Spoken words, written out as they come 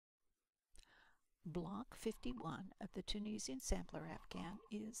Block 51 of the Tunisian Sampler Afghan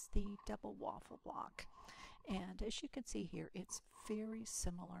is the double waffle block. And as you can see here, it's very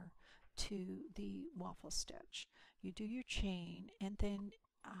similar to the waffle stitch. You do your chain, and then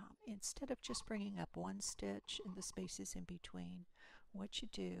instead of just bringing up one stitch in the spaces in between, what you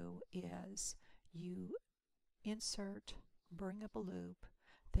do is you insert, bring up a loop,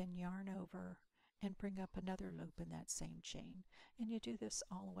 then yarn over, and bring up another loop in that same chain. And you do this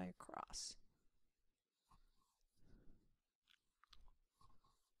all the way across.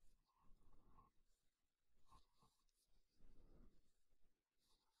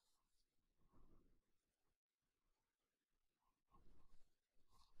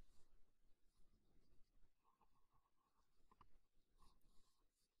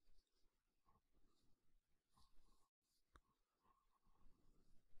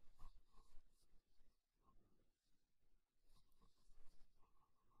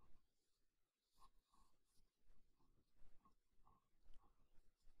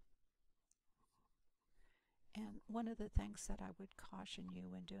 And one of the things that I would caution you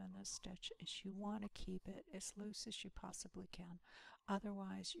when doing this stitch is you want to keep it as loose as you possibly can.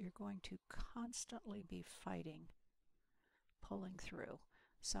 Otherwise, you're going to constantly be fighting, pulling through.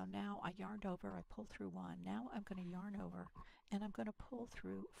 So now I yarned over, I pulled through one. Now I'm going to yarn over and I'm going to pull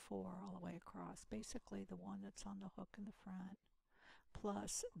through four all the way across. Basically the one that's on the hook in the front,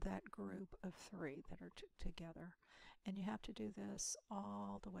 plus that group of three that are together. And you have to do this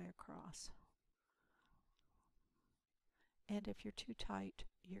all the way across. And if you're too tight,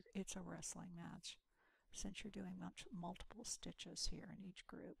 it's a wrestling match, since you're doing multiple stitches here in each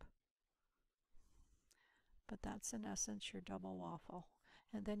group. But that's in essence your double waffle.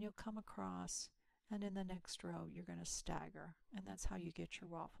 And then you'll come across, and in the next row you're going to stagger, and that's how you get your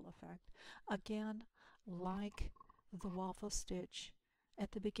waffle effect. Again, like the waffle stitch,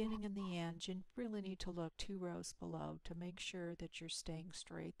 at the beginning and the end, you really need to look 2 rows below to make sure that you're staying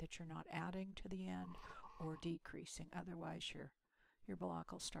straight, that you're not adding to the end or decreasing. Otherwise your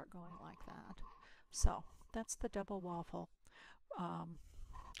block will start going like that. So that's the double waffle.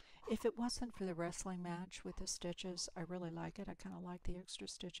 If it wasn't for the wrestling match with the stitches, I really like it. I kind of like the extra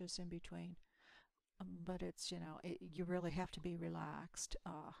stitches in between. But it's, you really have to be relaxed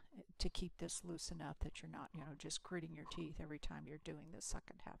to keep this loose enough that you're not, just gritting your teeth every time you're doing the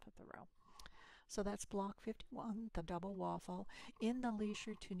second half of the row. So that's block 51, the double waffle, in the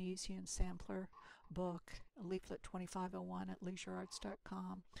Leisure Tunisian Sampler book, leaflet 2501 at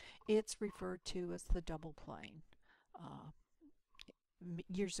leisurearts.com. It's referred to as the double plain.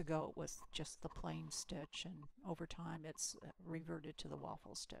 Years ago it was just the plain stitch, and over time it's reverted to the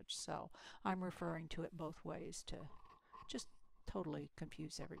waffle stitch. So I'm referring to it both ways to just totally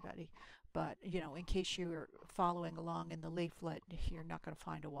confuse everybody. But in case you're following along in the leaflet, you're not going to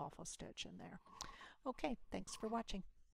find a waffle stitch in there. Okay, thanks for watching.